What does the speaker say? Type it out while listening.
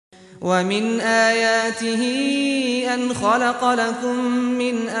ومن آياته أن خلق لكم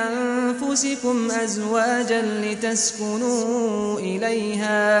من أنفسكم أزواجا لتسكنوا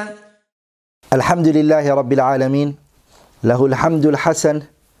إليها. الحمد لله رب العالمين، له الحمد الحسن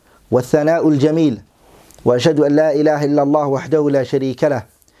والثناء الجميل، وأشهد أن لا إله إلا الله وحده لا شريك له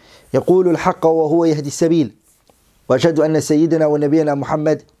يقول الحق وهو يهدي السبيل، وأشهد أن سيدنا ونبينا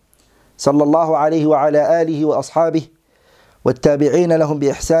محمد صلى الله عليه وعلى آله وأصحابه والتابعين لهم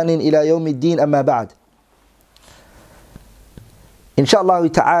بإحسان إلى يوم الدين. أما بعد. Inshallah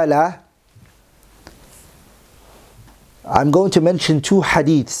ta'ala, I'm going to mention two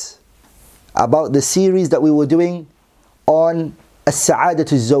hadiths about the series that we were doing on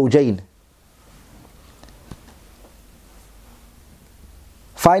As-Sa'adatu Az-Zawjayn,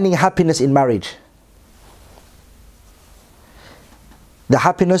 finding happiness in marriage, the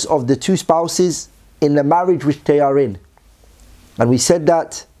happiness of the two spouses in the marriage which they are in. And we said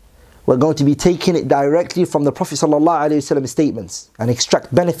that we're going to be taking it directly from the Prophet ﷺ statements and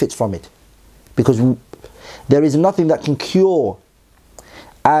extract benefits from it, because there is nothing that can cure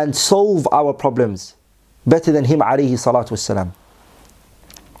and solve our problems better than him alayhi salatu wassalam.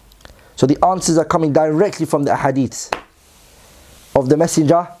 So the answers are coming directly from the ahadiths of the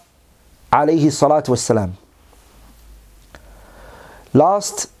Messenger alayhi salatu wassalam.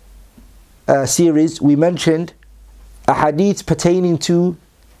 Last series we mentioned a hadith pertaining to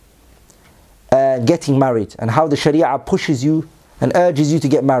getting married and how the Sharia pushes you and urges you to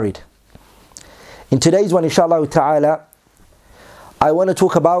get married. In today's one, inshallah ta'ala, I want to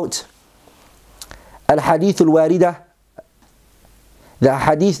talk about al-hadith al-waridah, the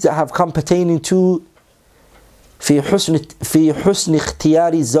hadiths that have come pertaining to في حسن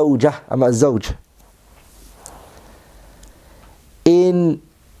اختيار الزوجة أما الزوج, in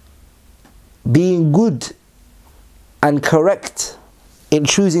being good and correct in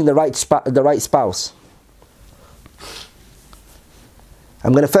choosing the right spouse.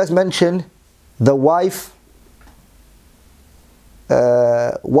 I'm going to first mention the wife,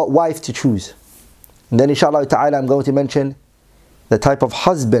 what wife to choose. And then inshallah ta'ala I'm going to mention the type of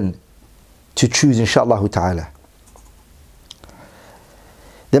husband to choose, inshallah ta'ala.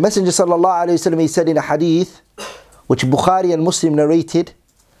 The Messenger sallallahu alayhi wa sallam, he said in a hadith which Bukhari and Muslim narrated,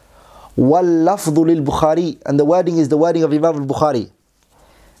 وَاللَّفْظُ لِلْبُخَارِي, and the wording is the wording of Imam al-Bukhari,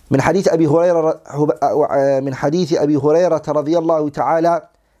 من حديث أبي هريرة رضي الله تعالى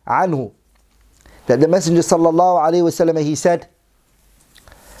عنه, that the Messenger sallallahu alayhi wa sallam, he said,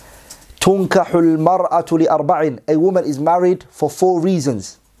 تُنْكَحُ الْمَرْأَةُ لِأَرْبَعٍ, a woman is married for 4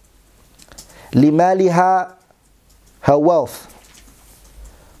 reasons. لِمَالِهَا, her wealth,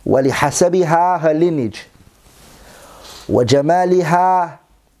 وَلِحَسَبِهَا, her lineage, وَجَمَالِهَا,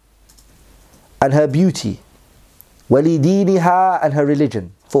 and her beauty, وَلِدِينِهَا, and her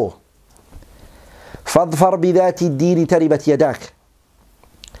religion. 4. فَاظْفَرْ بِذَاتِ الدِّينِ تَرِبَتْ يَدَاكَ,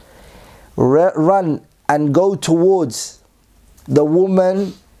 run and go towards the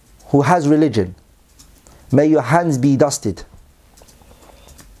woman who has religion. May your hands be dusted.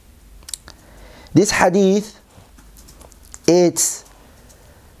 This hadith, it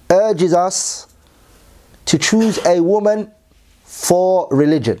urges us to choose a woman for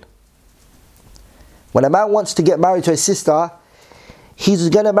religion. When a man wants to get married to a sister, he's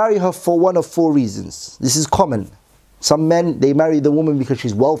going to marry her for one of 4 reasons. This is common. Some men, they marry the woman because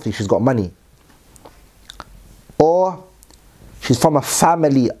she's wealthy, she's got money. Or she's from a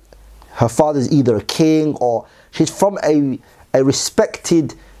family, her father's either a king, or she's from a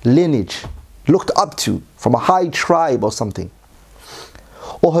respected lineage, looked up to, from a high tribe or something.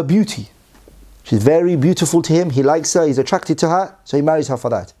 Or her beauty. She's very beautiful to him, he likes her, he's attracted to her, so he marries her for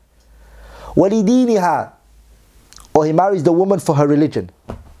that. وَلِدِينِهَا, or he marries the woman for her religion.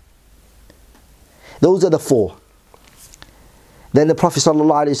 Those are the 4. Then the Prophet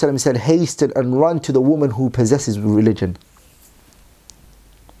ﷺ said, hasten and run to the woman who possesses religion.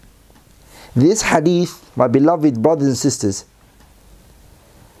 This hadith, my beloved brothers and sisters,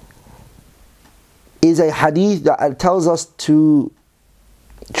 is a hadith that tells us to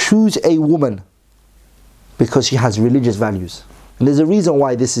choose a woman because she has religious values. And there's a reason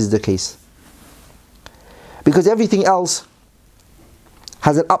why this is the case. Because everything else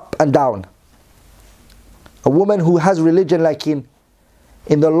has an up and down. A woman who has religion, like in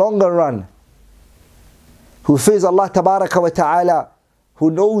the longer run, who fears Allah tabaraka wa ta'ala, who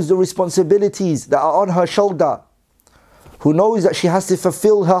knows the responsibilities that are on her shoulder, who knows that she has to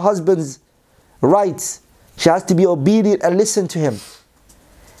fulfill her husband's rights, she has to be obedient and listen to him,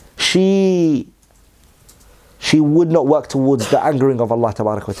 she would not work towards the angering of Allah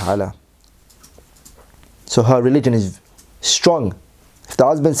tabaraka wa ta'ala. So her religion is strong, If the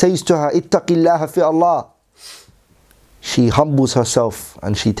husband says to her, ittaqillaha fi Allah, she humbles herself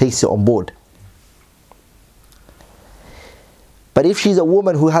and she takes it on board. But if she's a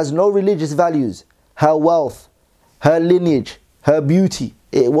woman who has no religious values, her wealth, her lineage, her beauty,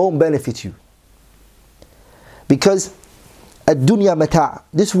 it won't benefit you. Because ad-dunya mata',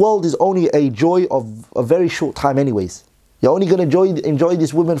 this world is only a joy of a very short time anyways. You're only going to enjoy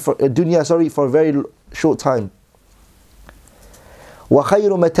this woman for dunya, for a very short time. وَخَيْرُ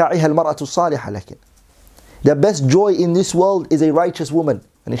مَتَاعِهَا الْمَرْأَةُ الصَّالِحَةُ لَكِنْ, the best joy in this world is a righteous woman.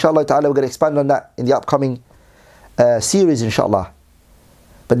 And inshallah ta'ala we're going to expand on that in the upcoming series inshallah.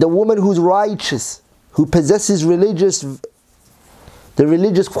 But the woman who's righteous, who possesses the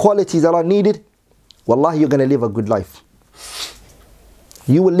religious qualities that are needed, wallahi, you're going to live a good life.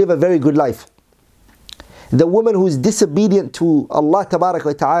 You will live a very good life. The woman who is disobedient to Allah tabarak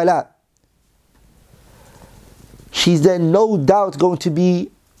wa ta'ala, she's then no doubt going to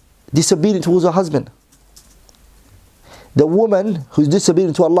be disobedient towards her husband. The woman who's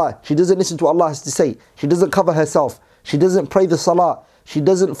disobedient to Allah, she doesn't listen to what Allah has to say. She doesn't cover herself. She doesn't pray the salah. She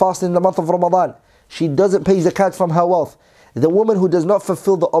doesn't fast in the month of Ramadan. She doesn't pay zakat from her wealth. The woman who does not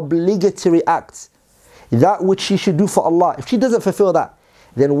fulfill the obligatory acts, that which she should do for Allah, if she doesn't fulfill that,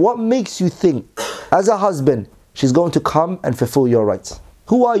 then what makes you think, as a husband, she's going to come and fulfill your rights?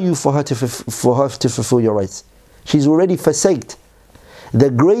 Who are you for her to fulfill your rights? She's already forsaked the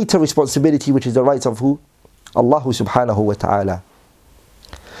greater responsibility, which is the rights of who? Allah subhanahu wa ta'ala.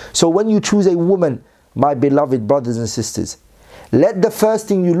 So when you choose a woman, my beloved brothers and sisters, let the first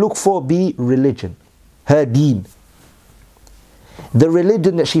thing you look for be religion, her deen, the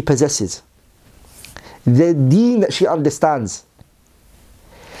religion that she possesses, the deen that she understands.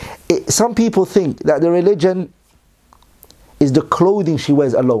 Some people think that the religion is the clothing she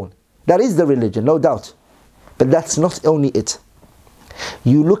wears alone. That is the religion, no doubt. But that's not only it.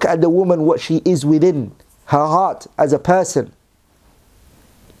 You look at the woman, what she is within her heart as a person.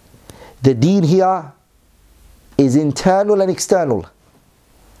 The deen here is internal and external.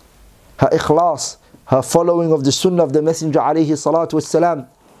 Her ikhlas, her following of the sunnah of the Messenger alayhi salatu wassalam,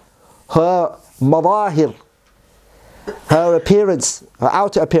 her madahir, her appearance, her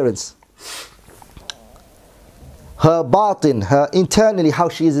outer appearance, her batin, her internally, how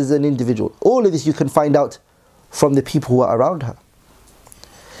she is as an individual. All of this you can find out from the people who are around her.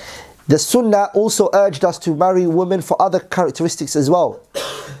 The sunnah also urged us to marry women for other characteristics as well,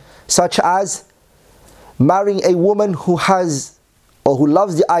 such as marrying a woman who has or who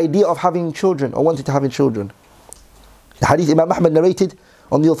loves the idea of having children or wanting to have children. The hadith Imam Ahmad narrated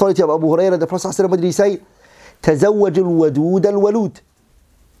on the authority of Abu Hurairah, the Prophet ﷺ, what did he say? تزوج الودود الولود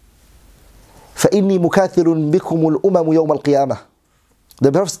فإني مكاثر بكم الأمم يوم القيامة.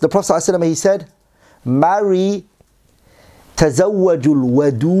 The Prophet ﷺ, he said, marry تزوج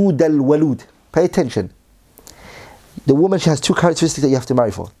الودود الولود. Pay attention. The woman, she has two characteristics that you have to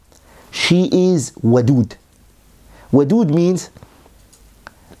marry for. She is wadud. Wadud means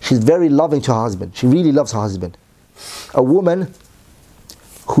she's very loving to her husband. She really loves her husband. A woman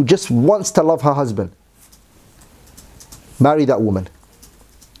who just wants to love her husband, marry that woman.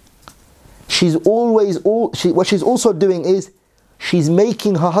 She's always, what she's also doing is, she's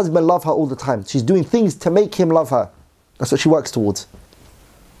making her husband love her all the time. She's doing things to make him love her. That's what she works towards.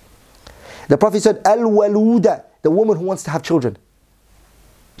 The Prophet said, Al-Waluda, the woman who wants to have children.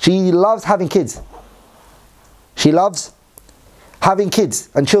 She loves having kids. She loves having kids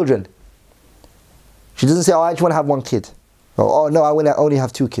and children. She doesn't say, oh, I just want to have one kid. Or, oh, no, I want to only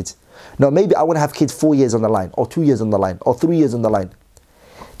have two kids. No, maybe I want to have kids 4 years on the line, or 2 years on the line, or 3 years on the line.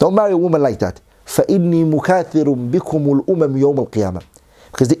 Don't marry a woman like that. فَإِنِّي مُكَاثِرٌ بِكُمُ الْأُمَمِ يَوْمَ الْقِيَامَةِ.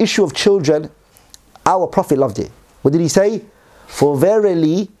 Because the issue of children, our Prophet loved it. What did he say? For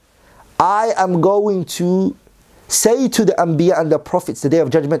verily, I am going to say to the Anbiya and the Prophets the Day of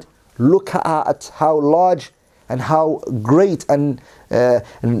Judgment, look at how large and how great and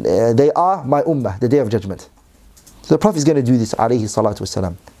they are, my Ummah, the Day of Judgment. So the Prophet is going to do this, alayhi salatu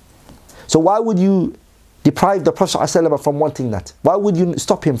wasalam. So why would you deprive the Prophet ﷺ from wanting that? Why would you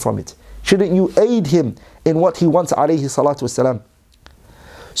stop him from it? Shouldn't you aid him in what he wants, alayhi salatu wasalam?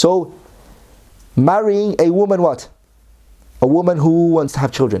 So, marrying a woman what? A woman who wants to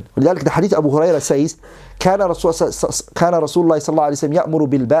have children. ولذلك the hadith Abu Hurairah says, كان رسول الله صلى الله عليه وسلم يأمر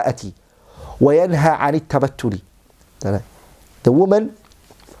بالباءة وينهى عن التبتل. The woman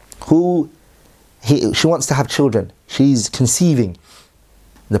who she wants to have children, she's conceiving.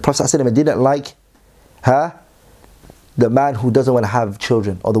 The Prophet ﷺ didn't like her, the man who doesn't want to have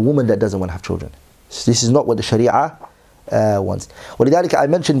children, or the woman that doesn't want to have children. So this is not what the Sharia wants. ولذلك I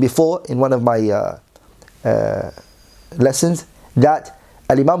mentioned before in one of my lessons that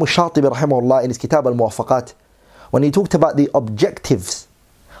Al-Imam al-Shatibi rahimahullah in his Kitab al-Muwafaqat, when he talked about the objectives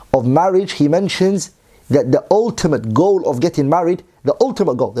of marriage, he mentions that the ultimate goal of getting married, the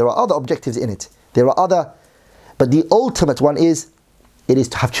ultimate goal, there are other objectives in it. There are other, but the ultimate one is, it is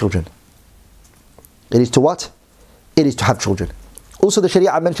to have children. It is to what? It is to have children. Also the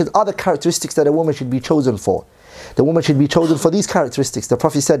Sharia mentions other characteristics that a woman should be chosen for. The woman should be chosen for these characteristics. The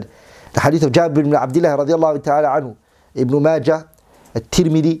Prophet said, the hadith of Jabir ibn Abdullah radiallahu ta'ala anhu, Ibn Majah,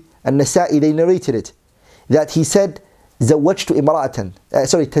 At-Tirmidhi, and Nasa'i, they narrated it, that he said, تزوجت امرأة,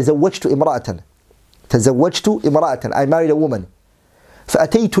 I married a woman.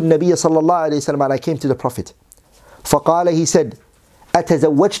 فأتيت النبي صلى الله عليه وسلم, and I came to the Prophet. فقال, he said,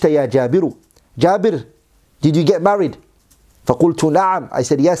 أتزوجت يا جابر, Jabir, did you get married? فقلت نعم, I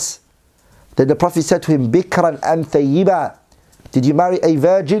said yes. Then the Prophet said to him, بكرا أم ثيبا, did you marry a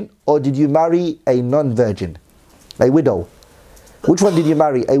virgin or did you marry a non-virgin, a widow? Which one did you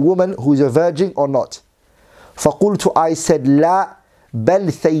marry, a woman who is a virgin or not? فقلت, I said, لا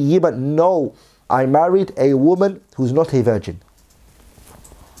بل ثيبا, no, I married a woman who's not a virgin,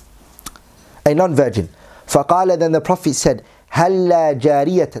 a non-virgin. فقال, then the Prophet said, هلا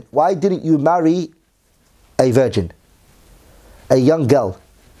جارية, why didn't you marry a virgin, a young girl?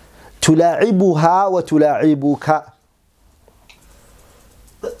 تلاعبها وتلاعبك,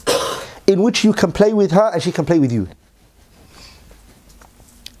 in which you can play with her and she can play with you.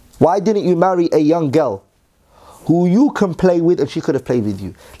 Why didn't you marry a young girl who you can play with and she could have played with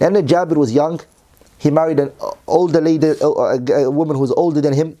you? Then Jabir was young, he married an older lady, a woman who was older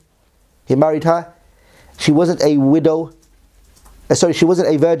than him. He married her. She wasn't a widow, she wasn't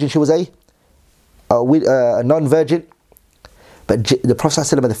a virgin, she was a non-virgin. But the Prophet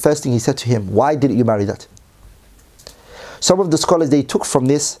ﷺ, the first thing he said to him, why didn't you marry that? Some of the scholars, they took from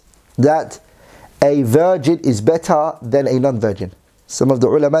this that a virgin is better than a non-virgin. Some of the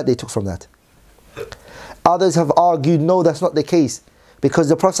ulama, they took from that. Others have argued, no, that's not the case, because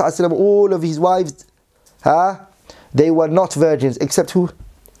the Prophet ﷺ, all of his wives, they were not virgins, except who?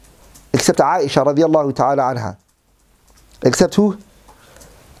 Except Aisha radiallahu ta'ala anha. Except who?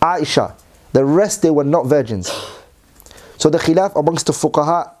 Aisha. The rest, they were not virgins. So the khilaf amongst the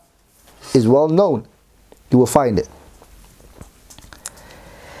fuqaha is well known. You will find it.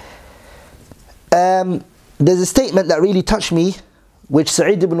 There's a statement that really touched me, which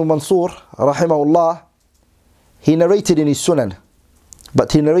Sa'id ibn Mansur, rahimahullah, he narrated in his Sunan,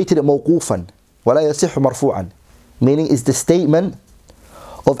 but he narrated it mawqufan, وَلَا يَصِحُ مَرْفُوعًا, meaning it's the statement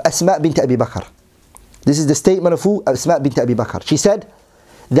of Asma bint Abi Bakr. This is the statement of who? Asma bint Abi Bakr. She said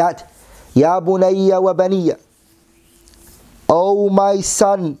that, Ya bunayya wa baniya, O my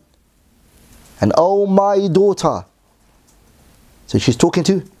son and O my daughter. So she's talking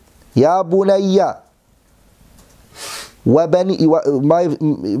to Ya bunayya wa bani, my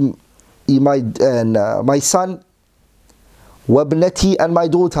son, wa ibnati, and my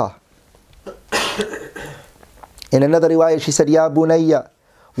daughter. In another riwayah she said Ya bunayya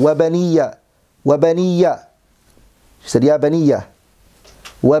wa baniya wa baniya. She said Ya baniya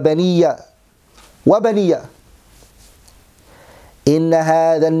wa baniya wa baniya. إن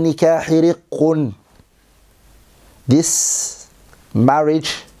هذا النكاح رق. This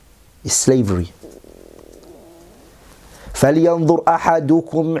marriage is slavery. فلينظر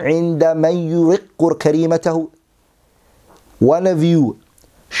أحدكم عند من يرق كريمته. One of you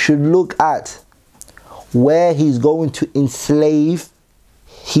should look at where he's going to enslave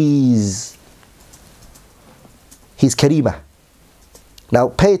his karima. Now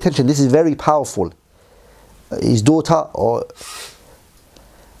pay attention, this is very powerful. His daughter, or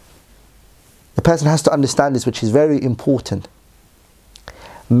the person has to understand this, which is very important.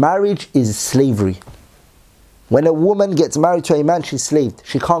 Marriage is slavery. When a woman gets married to a man, she's slaved.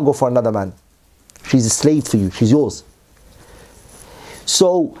 She can't go for another man. She's a slave for you. She's yours.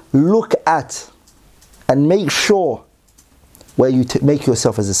 So look at and make sure where you make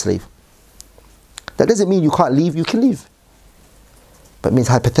yourself as a slave. That doesn't mean you can't leave. You can leave. But it means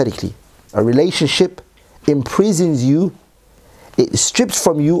hypothetically, a relationship imprisons you, it strips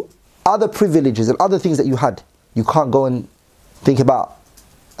from you other privileges and other things that you had. You can't go and think about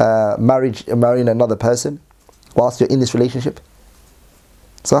marrying another person whilst you're in this relationship.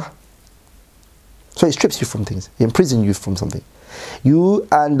 So it strips you from things, it imprisons you from something. You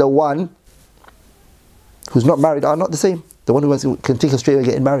and the one who's not married are not the same. The one who can think of straight away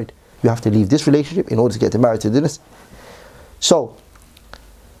getting married. You have to leave this relationship in order to get married to this. So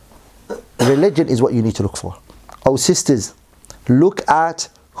religion is what you need to look for. Oh sisters, look at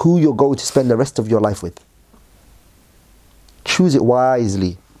who you're going to spend the rest of your life with. Choose it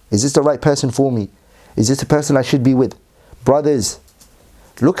wisely. Is this the right person for me? Is this the person I should be with? Brothers,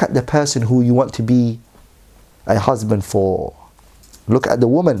 Look at the person who you want to be a husband for. Look at the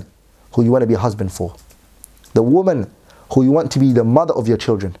woman who you want to be a husband for. The woman who you want to be the mother of your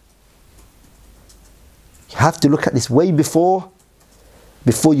children. You have to look at this way before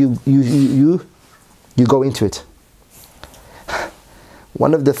you go into it.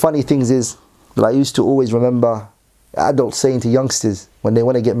 One of the funny things is that I used to always remember adults saying to youngsters when they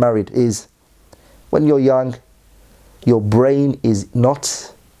want to get married is, when you're young, your brain is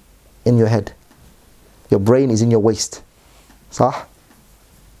not in your head. Your brain is in your waist. Sah?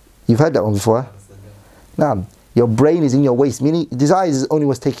 You've heard that one before? Nah. Your brain is in your waist, meaning desire is only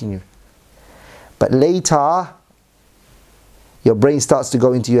what's taking you. But later, your brain starts to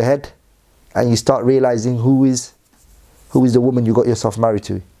go into your head and you start realizing who is the woman you got yourself married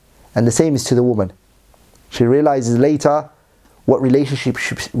to. And the same is to the woman. She realizes later what relationship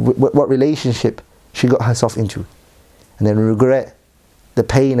she got herself into. And then regret, the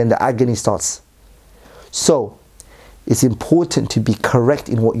pain and the agony starts. So, it's important to be correct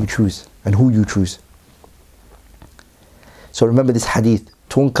in what you choose and who you choose. So remember this hadith.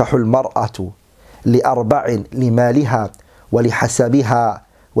 تُنْكَحُ الْمَرْأَةُ لِأَرْبَعٍ لِمَالِهَا وَلِحَسَبِهَا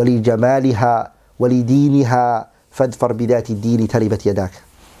وَلِجَمَالِهَا وَلِدِينِهَا فَادْفَرْ بِذَاتِ الدِّينِ تَرِبَتْ يَدَاكَ.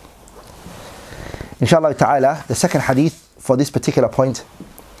 Inshallah ta'ala, the second hadith for this particular point,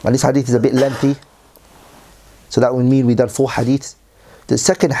 and this hadith is a bit lengthy, so that would mean we've done 4 hadiths. The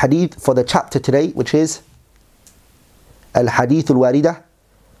second hadith for the chapter today, which is الحديث الواردة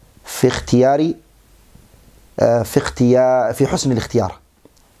في اختيار في حسن الاختيار.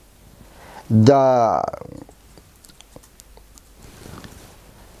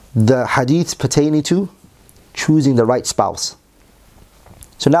 The hadiths pertaining to choosing the right spouse.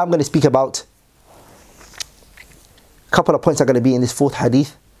 So now I'm going to speak about a couple of points are going to be in this 4th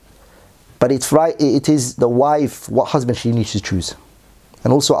hadith, but it is the wife, what husband she needs to choose.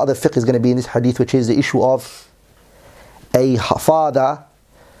 And also other fiqh is going to be in this hadith, which is the issue of a father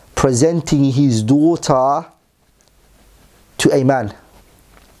presenting his daughter to a man.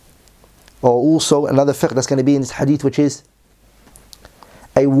 Or also another fiqh that's going to be in this hadith, which is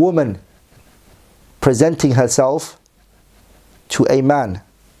a woman presenting herself to a man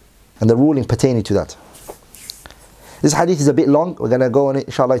and the ruling pertaining to that. This hadith is a bit long. We're going to go on it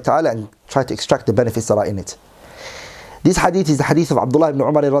inshallah ta'ala and try to extract the benefits that are in it. This hadith is the hadith of Abdullah ibn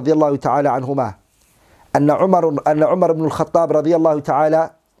Umar radiyallahu ta'ala anhuma. أن عمر بن الخطاب رضي الله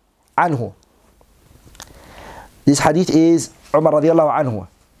تعالى عنه. This hadith is Umar رضي الله عنه.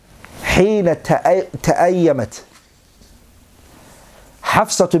 حين تأيمت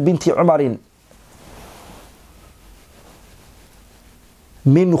حفصة بنت عمر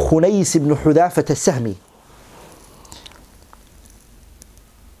من خنيس بن حذافة السهمي.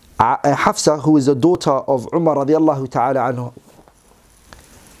 Hafsa, who is the daughter of Umar رضي الله تعالى عنه,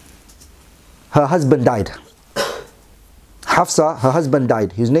 her husband died. Hafsa, her husband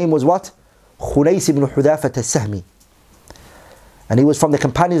died. His name was what? Khunais ibn Hudafat al-Sahmi. And he was from the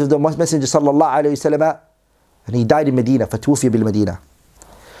companions of the Messenger sallallahu alayhi wasallam, and he died in Medina, fatufi bil Medina.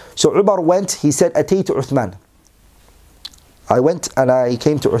 So Umar went, he said, Ataytu Uthman. I went and I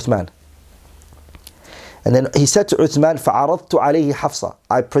came to Uthman. And then he said to Uthman, فَعَرَضْتُ عَلَيْهِ حَفْصَةً.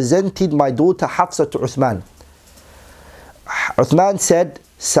 I presented my daughter Hafsa to Uthman. Uthman said,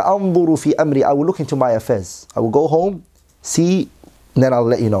 سأنظر في أمري. I will look into my affairs. I will go home, see, and then I'll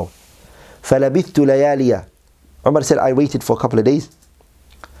let you know. فلبثت لياليا. Umar said, I waited for a couple of days.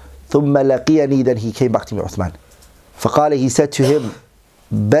 ثم لقيني. Then he came back to me, Uthman. فقال, he said to him,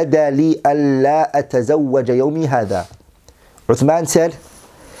 بدا لي ألا أتزوج يومي هذا. Uthman said,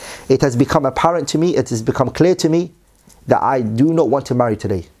 it has become apparent to me, it has become clear to me that I do not want to marry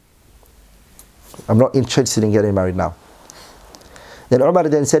today. I'm not interested in getting married now. Then Umar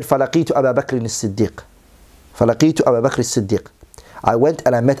then said, فَلَقِيتُ أَبَا بَكْرٍ الصِّدِّيقِ. فَلَقِيتُ أَبَا بَكْرٍ الصِّدِّيقِ. I went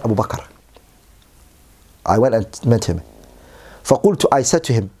and I met Abu Bakr. I went and met him. فَقُلْتُ, I said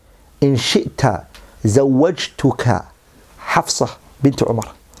to him, إِن شِئْتَ زَوَّجْتُكَ حَفْصَةَ بِنْتُ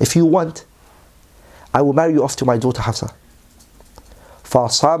عُمَرَ. If you want, I will marry you off to my daughter Hafsa.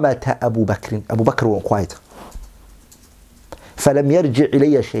 فَصَامَتَ أَبُو بَكْرٍ. Abu Bakr went quiet. فَلَمْ يَرْجِعْ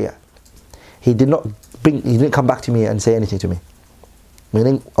إِلَيَّ شَيْئًا. He didn't come back to me and say anything to me.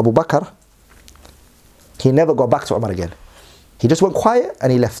 Meaning Abu Bakr, he never got back to Umar again. He just went quiet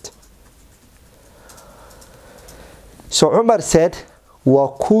and he left. So Umar said,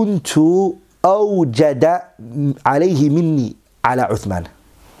 وَكُنْتُ أَوْجَدَ عَلَيْهِ مِنِّي عَلَى عُثْمَانَ.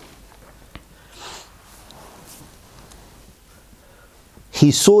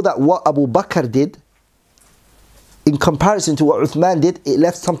 He saw that what Abu Bakr did, in comparison to what Uthman did, it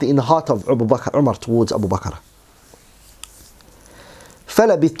left something in the heart of Umar towards Abu Bakr.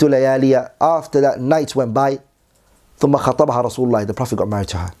 فلبثت ليالي. After that, night went by. ثم خطبها رسول الله. The Prophet got married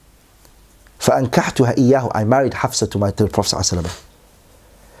to her. فأنكحتها إياه. I married Hafsa to the Prophet صلى الله عليه وسلم.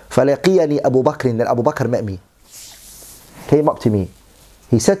 فلقيني أبو بكر. Then Abu Bakr met me. Came up to me.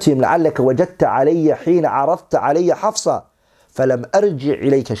 He said to him, لعلك وجدت علي حين عرضت علي حفصة فلم أرجع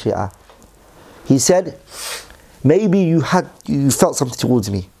إليك شيئا. He said, maybe you felt something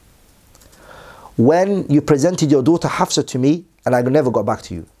towards me when you presented your daughter Hafsa to me and I never got back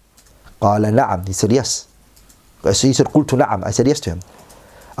to you. قال نعم. He said yes. So he said قلت نعم. I said yes to him.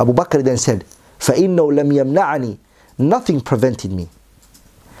 Abu Bakr then said, فإنه لم يمنعني. Nothing prevented me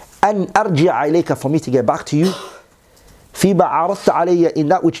أن أرجع إليك, for me to get back to you. فيما عرضت علي, in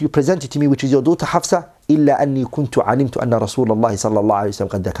that which you presented to me, which is your daughter Hafsa, إلا أني كنت علمت أن رسول الله صلى الله عليه وسلم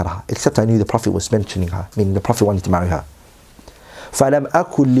قد ذكرها. Except I knew the Prophet was mentioning her, meaning the Prophet wanted to marry her. فلم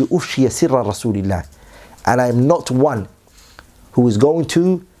أكن لأفشي سر رسول الله. And I am not one who is going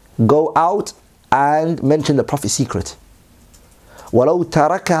to go out and mention the Prophet's secret. ولو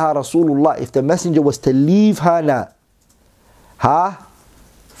تركها رسول الله, if the messenger was to leave her now,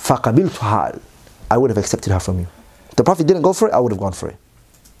 فقبلتها, I would have accepted her from you. If the Prophet didn't go for it, I would have gone for it.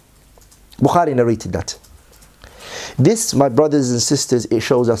 Bukhari narrated that. This, my brothers and sisters, it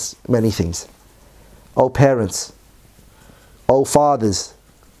shows us many things. Oh parents, oh fathers,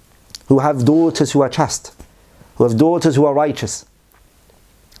 who have daughters who are chaste, who have daughters who are righteous.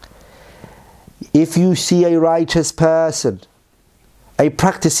 If you see a righteous person, a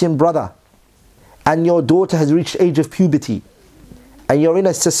practicing brother, and your daughter has reached age of puberty, and you're in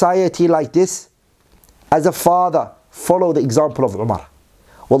a society like this, as a father, follow the example of Umar.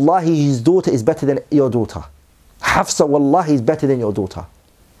 Wallahi, his daughter is better than your daughter. Hafsa, wallahi, is better than your daughter.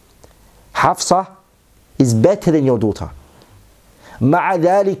 Hafsa is better than your daughter. مع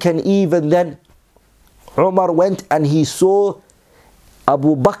ذلك, and even then, Umar went and he saw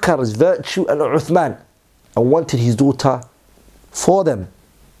Abu Bakr's virtue and Uthman and wanted his daughter for them.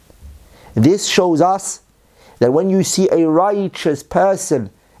 This shows us that when you see a righteous person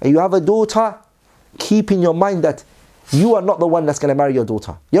and you have a daughter, keep in your mind that you are not the one that's going to marry your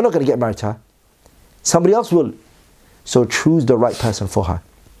daughter. You're not going to get married to her. Somebody else will. So choose the right person for her.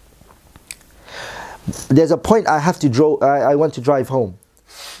 There's a point I want to drive home,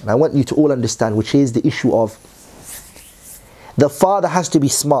 and I want you to all understand, which is the issue of the father has to be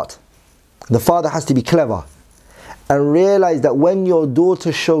smart. The father has to be clever and realize that when your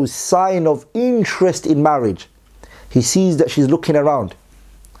daughter shows sign of interest in marriage, he sees that she's looking around,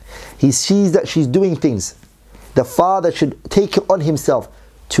 he sees that she's doing things, the father should take it on himself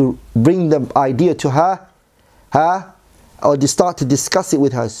to bring the idea to her, or to start to discuss it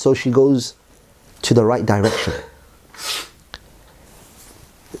with her so she goes to the right direction.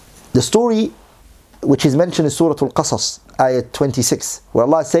 The story which is mentioned in Surah Al-Qasas, ayah 26, where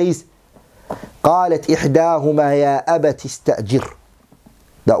Allah says, قالت إحداهما يا أبت استأجر.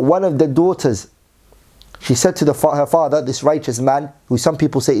 That one of the daughters, she said to her father, this righteous man, who some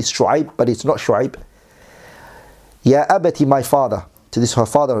people say is Shu'aib, but it's not Shu'aib. Ya abati, my father. To this, her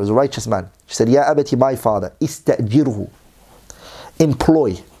father was a righteous man. She said, Ya abati, my father, ista'jirhu.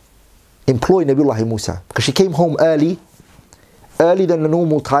 Employ Nabiullah Musa. Because she came home early than the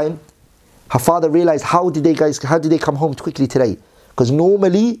normal time. Her father realized, how did they come home quickly today? Because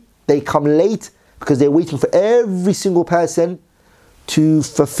normally they come late because they're waiting for every single person to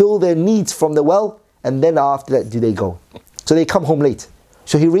fulfill their needs from the well, and then after that do they go. So they come home late.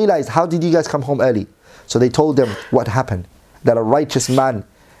 So he realized, how did you guys come home early? So they told them what happened, that a righteous man,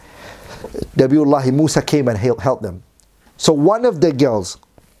 Nabiullah Musa, came and helped them. So one of the girls,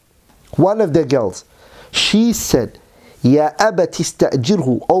 she said, Ya abati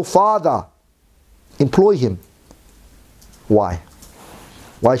ista'jirhu, oh father, employ him. Why?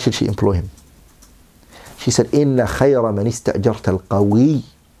 Why should she employ him? She said, Inna khayra man ista'jarta al-qawi.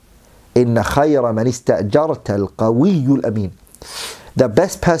 Inna khayra man ista'jarta al-qawiyu al-amin. The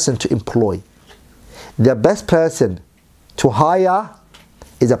best person to employ, the best person to hire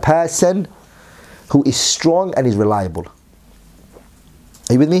is a person who is strong and is reliable.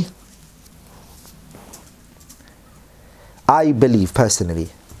 Are you with me? I believe personally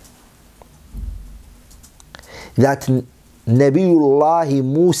that Nabiullah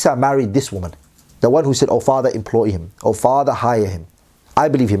Musa married this woman. The one who said, oh father, employ him. Oh father, hire him. I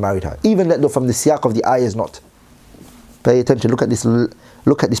believe he married her. Even though from the siyaq of the ayah is not. Pay attention, look at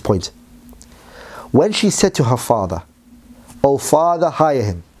this point. When she said to her father, oh father, hire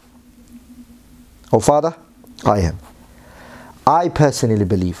him. Oh father, hire him. I personally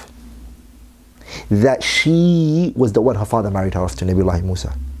believe that she was the one her father married her off to Nabiullah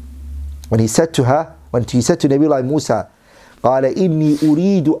Musa. When he said to Nabiullah Musa, قال إني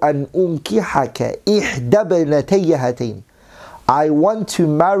أريد أن أنكحك إحدى ابنتي هاتين. I want to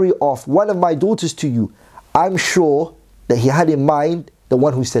marry off one of my daughters to you. I'm sure that he had in mind the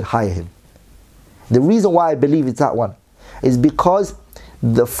one who said hire him. The reason why I believe it's that one is because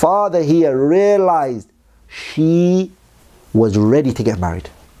the father here realized she was ready to get married.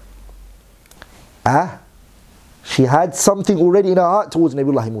 She had something already in her heart towards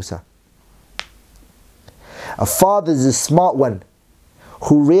Nabiullah Musa. A father is a smart one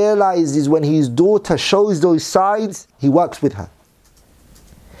who realizes when his daughter shows those signs, he works with her.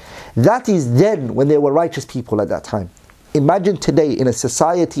 That is then when they were righteous people at that time. Imagine today in a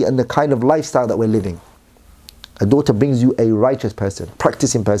society and the kind of lifestyle that we're living. A daughter brings you a righteous person,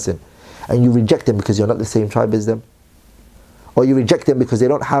 practicing person, and you reject them because you're not the same tribe as them. Or you reject them because they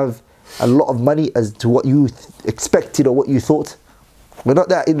don't have a lot of money as to what you expected or what you thought. We're not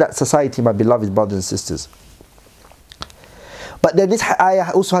in that society, my beloved brothers and sisters. But then this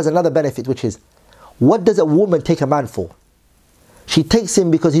ayah also has another benefit, which is, what does a woman take a man for? She takes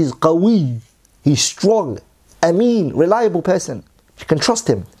him because he's qawi, he's strong, ameen, reliable person. She can trust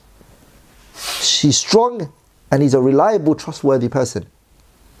him. She's strong and he's a reliable, trustworthy person.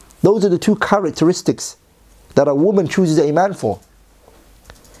 Those are the two characteristics that a woman chooses a man for.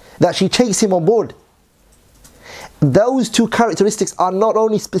 That she takes him on board. Those two characteristics are not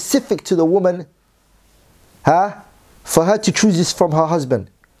only specific to the woman, for her to choose this from her husband,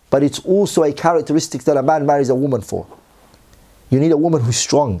 but it's also a characteristic that a man marries a woman for. You need a woman who's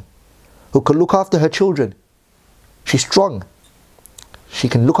strong, who can look after her children. She's strong. She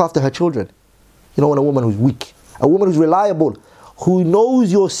can look after her children. You don't want a woman who's weak. A woman who's reliable, who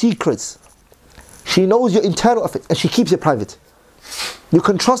knows your secrets. She knows your internal affairs and she keeps it private. You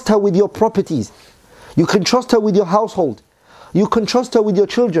can trust her with your properties. You can trust her with your household. You can trust her with your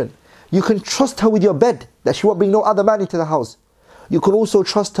children. You can trust her with your bed, that she won't bring no other man into the house. You can also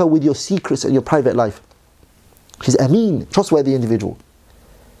trust her with your secrets and your private life. She's ameen, trustworthy individual.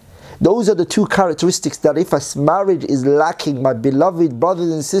 Those are the two characteristics that if a marriage is lacking, my beloved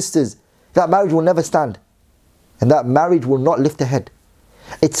brothers and sisters, that marriage will never stand. And that marriage will not lift a head.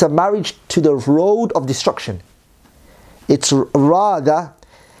 It's a marriage to the road of destruction. It's rather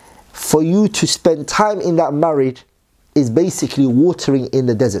for you to spend time in that marriage is basically watering in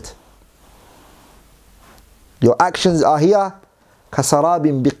the desert. Your actions are here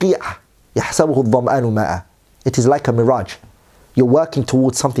كَسَرَابٍ بِقِيعَةٍ يَحْسَبُهُ الظَّمْآنُ مَاءً. It is like a mirage. You're working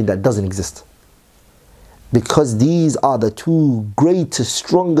towards something that doesn't exist. Because these are the two greatest,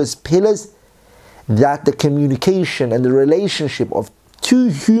 strongest pillars that the communication and the relationship of two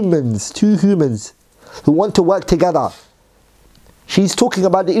humans who want to work together. She's talking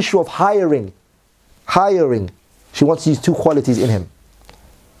about the issue of hiring. She wants these two qualities in him.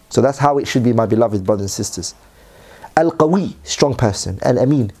 So that's how it should be, my beloved brothers and sisters. Al-Qawi, strong person, and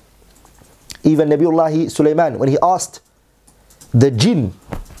Ameen. Even Nabiullah Sulaiman, when he asked the jinn,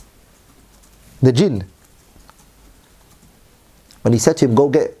 when he said to him, go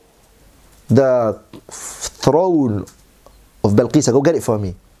get the throne of Balqisa, go get it for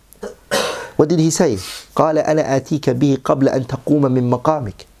me. What did he say? قال أنا آتيك به قبل أن تقوم من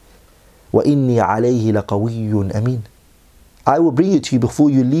مقامك وإني عليه لقوي أمين. I will bring it to you before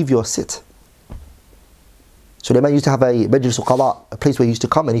you leave your sit. Sulaiman used to have a Majlis Qada, a place where he used to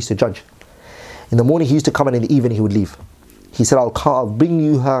come and he used to judge. In the morning he used to come and in the evening he would leave. He said, I'll bring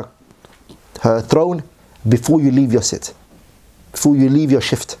you her throne before you leave your sit, before you leave your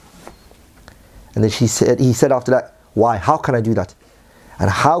shift. And then he said after that, why? How can I do that? And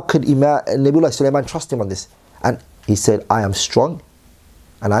how could Nabiullah Sulaiman trust him on this? And he said, I am strong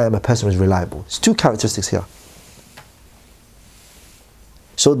and I am a person who is reliable. It's two characteristics here.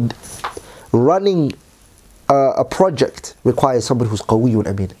 So running a project requires somebody who's qawiyun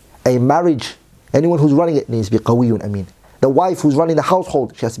ameen. A marriage, anyone who's running it needs to be qawiyun ameen. The wife who's running the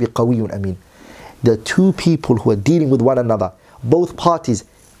household, she has to be qawiyun ameen. The two people who are dealing with one another, both parties,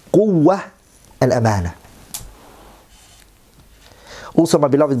 quwwah and amana. Also, my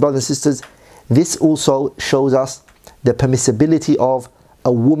beloved brothers and sisters, this also shows us the permissibility of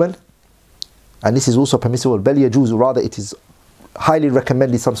a woman, and this is also permissible, bal yajuz, rather it is highly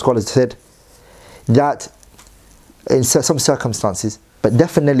recommended, some scholars said, that in some circumstances, but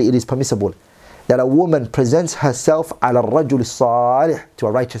definitely it is permissible, that a woman presents herself ala rajul salih, to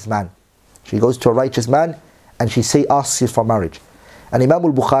a righteous man. She goes to a righteous man and she asks him for marriage. And Imam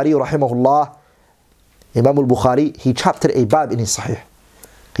al-Bukhari rahimahullah, he chaptered a bab in his Sahih.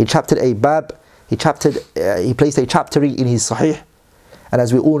 He placed a chapter in his Sahih. And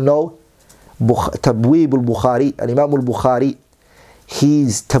as we all know, Tabweeb al-Bukhari, and Imam al-Bukhari,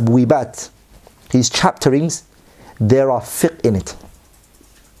 his tabweebat, his chapterings, there are fiqh in it.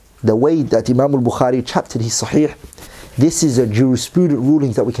 The way that Imam al-Bukhari chaptered his Sahih, this is a jurisprudent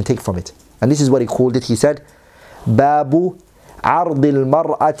rulings that we can take from it. And this is what he called it. He said, Babu عرض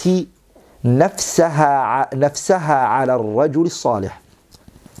المرأة نفسها على الرجل الصالح.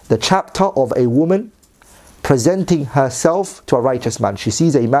 The chapter of a woman presenting herself to a righteous man. She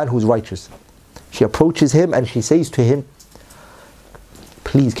sees a man who's righteous. She approaches him and she says to him,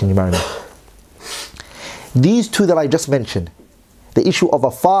 please, can you marry me? These two that I just mentioned, the issue of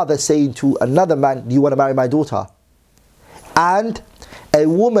a father saying to another man, do you want to marry my daughter? And a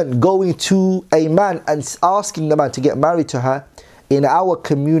woman going to a man and asking the man to get married to her, in our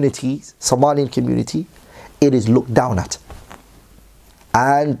community, Somalian community, it is looked down at.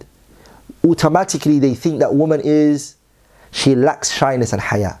 And automatically they think that woman she lacks shyness and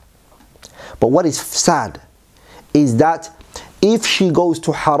haya. But what is sad is that if she goes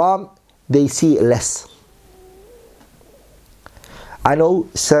to haram, they see it less. I know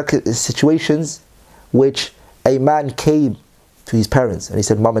situations which a man came to his parents and he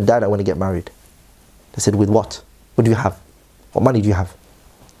said, Mom and Dad, I want to get married. They said, with what? What do you have? What money do you have?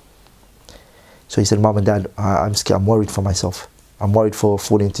 So he said, Mom and Dad, I'm scared, I'm worried for myself. I'm worried for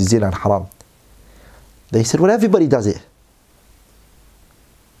falling into zina and haram. They said, well, everybody does it.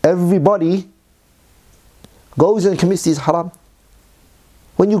 Everybody goes and commits these haram.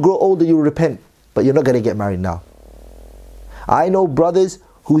 When you grow older, you repent, but you're not going to get married now. I know brothers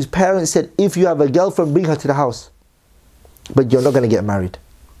whose parents said, if you have a girlfriend, bring her to the house. But you're not going to get married.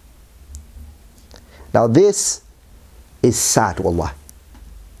 Now this is sad, wallah.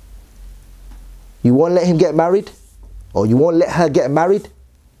 You won't let him get married, or you won't let her get married,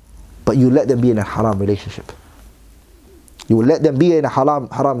 but you let them be in a haram relationship. You will let them be in a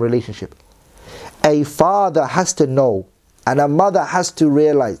haram relationship. A father has to know, and a mother has to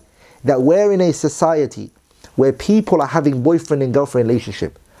realize that we're in a society where people are having boyfriend and girlfriend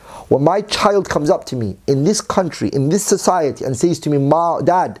relationship. When my child comes up to me in this country, in this society, and says to me,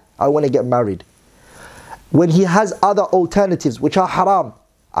 Dad, I want to get married. When he has other alternatives which are haram,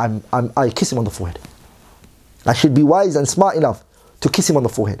 I kiss him on the forehead. I should be wise and smart enough to kiss him on the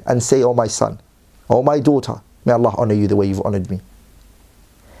forehead and say, oh my son, oh my daughter, may Allah honor you the way you've honored me.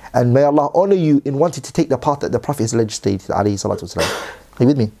 And may Allah honor you in wanting to take the path that the Prophet has legislated, alayhi salatu wasalam. Are you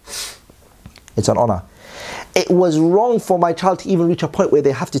with me? It's an honor. It was wrong for my child to even reach a point where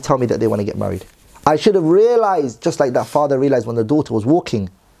they have to tell me that they want to get married. I should have realized, just like that father realized when the daughter was walking.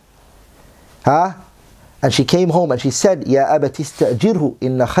 And she came home and she said, Ya abati ista'jirhu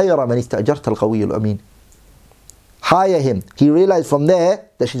inna khayra man ista'jarta al-qawiyyu al-amin. Hire him. He realized from there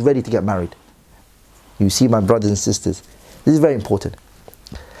that she's ready to get married. You see, my brothers and sisters, this is very important.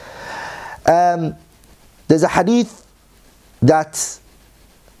 There's a hadith that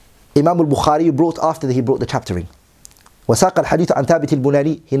Imam al-Bukhari brought after he brought the chaptering. وساق الحديث عن ثابت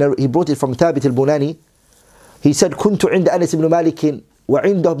البناني. He brought it from ثابت البناني. He said, كنت عند أنس بن مالك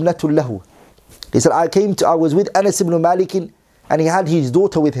وعنده ابنة له. He said, I was with Anas ibn Malik and he had his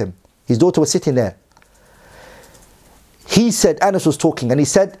daughter with him. His daughter was sitting there. He said, Anas was talking and he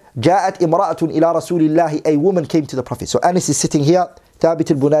said, جاءت امرأة إلى رسول الله. A woman came to the Prophet. So Anas is sitting here,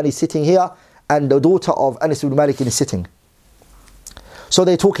 Thabit al-Bunani is sitting here, and the daughter of Anas ibn Malik is sitting. So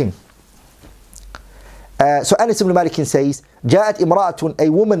they're talking. So Anas ibn Malik says, جاءت امرأة, a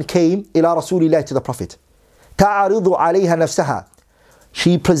woman came إلى رسول الله, to the Prophet. تعرض عليها نفسها.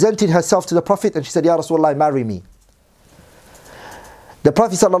 She presented herself to the Prophet and she said, Ya Rasulullah, marry me. The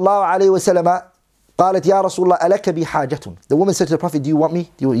Prophet sallallahu alayhi wa sallam قالت يا رسول الله ألك بي حاجة. The woman said to the Prophet, do you want me?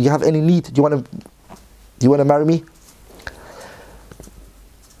 Do you have any need? Do you want to marry me?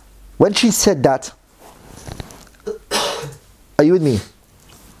 When she said that, are you with me?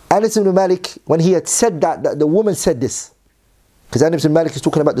 Anas ibn Malik, when he had said that, the woman said this. Because Anas ibn Malik is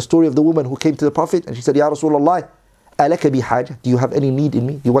talking about the story of the woman who came to the Prophet and she said, Ya Rasulullah, ألك بي حاجة. Do you have any need in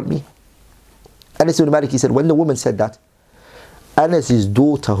me? Do you want me? Anas ibn Malik, he said, when the woman said that, Anas'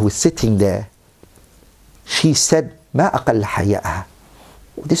 daughter who was sitting there, she said, ما أقل حياءها.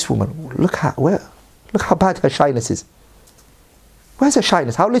 This woman, look how bad her shyness is. Where's her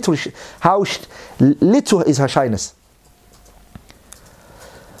shyness? How little is her shyness?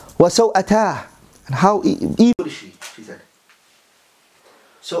 وسوءتها. And how evil is she said.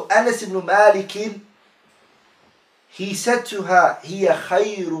 So Anas ibn Malik, he said to her, هي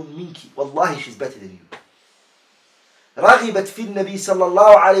خير منك. Wallahi, she's better than you. رغبت في النبي صلى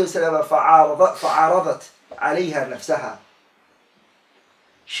الله عليه وسلم فعارضت عليها نفسها.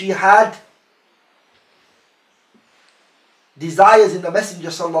 She had desires in the Messenger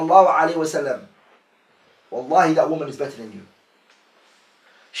صلى الله عليه وسلم. Wallahi, that woman is better than you.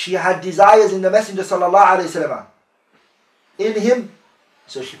 She had desires in the Messenger صلى الله عليه وسلم. in him,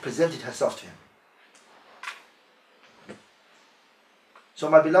 so she presented herself to him. So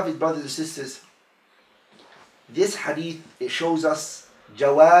my beloved brothers and sisters, this hadith, it shows us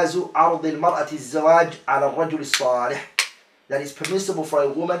جواز عرض المرأة الزواج على الرجل الصالح, that it's permissible for a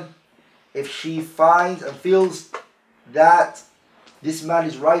woman, if she finds and feels that this man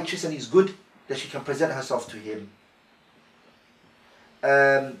is righteous and is good, that she can present herself to him.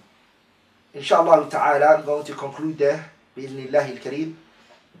 Inshallah ta'ala, I'm going to conclude there. Bi-idhnillahi al-kareem.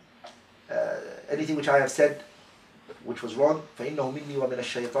 Anything which I have said which was wrong, فإنه مني ومن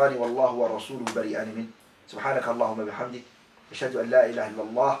الشيطان والله ورسوله بريئان منه. سبحانك اللهم بحمدك أشهد أن لا إله إلا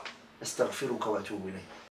الله أستغفرك وأتوب إليك.